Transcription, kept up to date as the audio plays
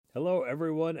Hello,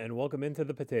 everyone, and welcome into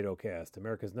the Potato Cast,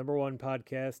 America's #1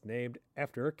 podcast named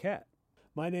after a cat.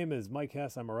 My name is Mike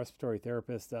Hess. I'm a respiratory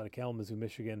therapist out of Kalamazoo,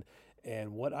 Michigan.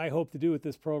 And what I hope to do with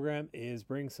this program is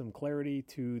bring some clarity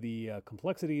to the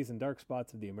complexities and dark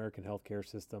spots of the American healthcare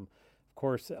system. Of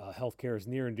course, healthcare is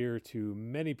near and dear to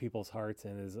many people's hearts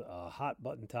and is a hot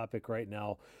button topic right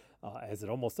now, as it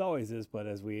almost always is. But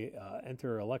as we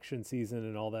enter election season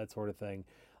and all that sort of thing,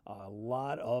 a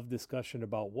lot of discussion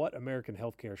about what American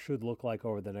healthcare should look like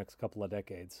over the next couple of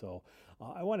decades. So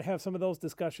I want to have some of those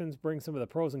discussions, bring some of the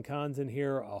pros and cons in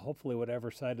here. Hopefully, whatever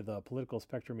side of the political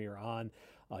spectrum you're on,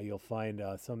 you'll find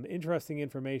some interesting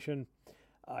information.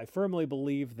 I firmly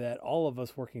believe that all of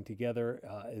us working together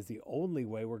is the only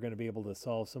way we're going to be able to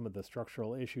solve some of the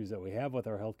structural issues that we have with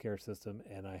our healthcare system.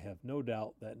 And I have no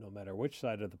doubt that no matter which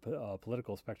side of the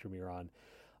political spectrum you're on,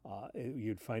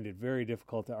 you'd find it very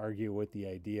difficult to argue with the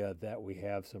idea that we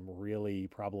have some really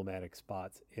problematic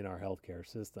spots in our healthcare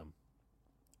system.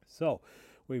 So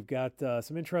we've got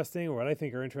some interesting, what I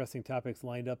think are interesting topics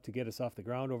lined up to get us off the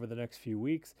ground over the next few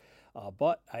weeks.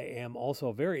 But I am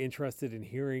also very interested in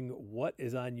hearing what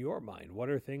is on your mind. What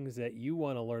are things that you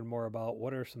want to learn more about?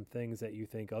 What are some things that you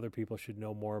think other people should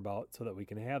know more about so that we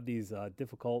can have these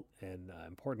difficult and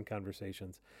important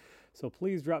conversations? So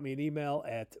please drop me an email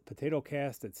at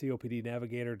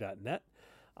potatocast@copdnavigator.net.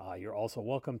 You're also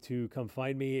welcome to come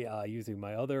find me using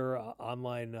my other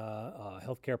online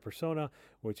healthcare persona,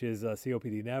 which is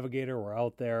COPD Navigator. We're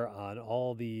out there on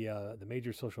all the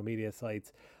major social media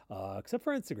sites, except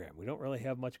for Instagram. We don't really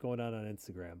have much going on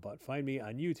Instagram, but find me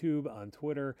on YouTube, on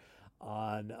Twitter,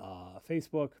 on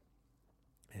Facebook.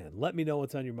 And let me know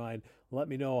what's on your mind. Let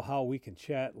me know how we can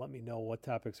chat. Let me know what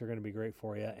topics are going to be great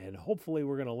for you. And hopefully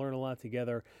we're going to learn a lot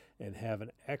together and have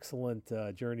an excellent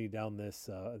journey down this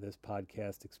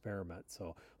podcast experiment.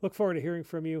 So look forward to hearing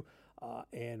from you.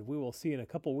 And we will see in a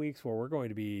couple weeks where we're going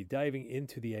to be diving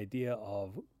into the idea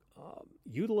of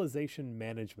utilization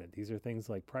management. These are things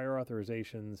like prior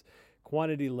authorizations,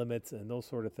 quantity limits, and those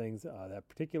sort of things that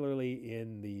particularly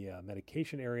in the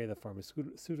medication area, the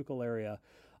pharmaceutical area,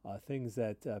 things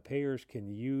that payers can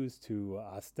use to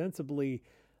ostensibly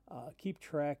keep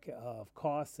track of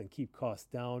costs and keep costs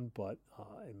down, but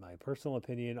in my personal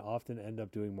opinion, often end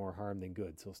up doing more harm than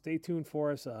good. So stay tuned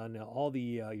for us on all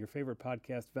the your favorite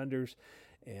podcast vendors,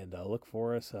 and look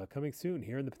for us coming soon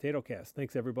here in the Potato Cast.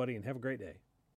 Thanks, everybody, and have a great day.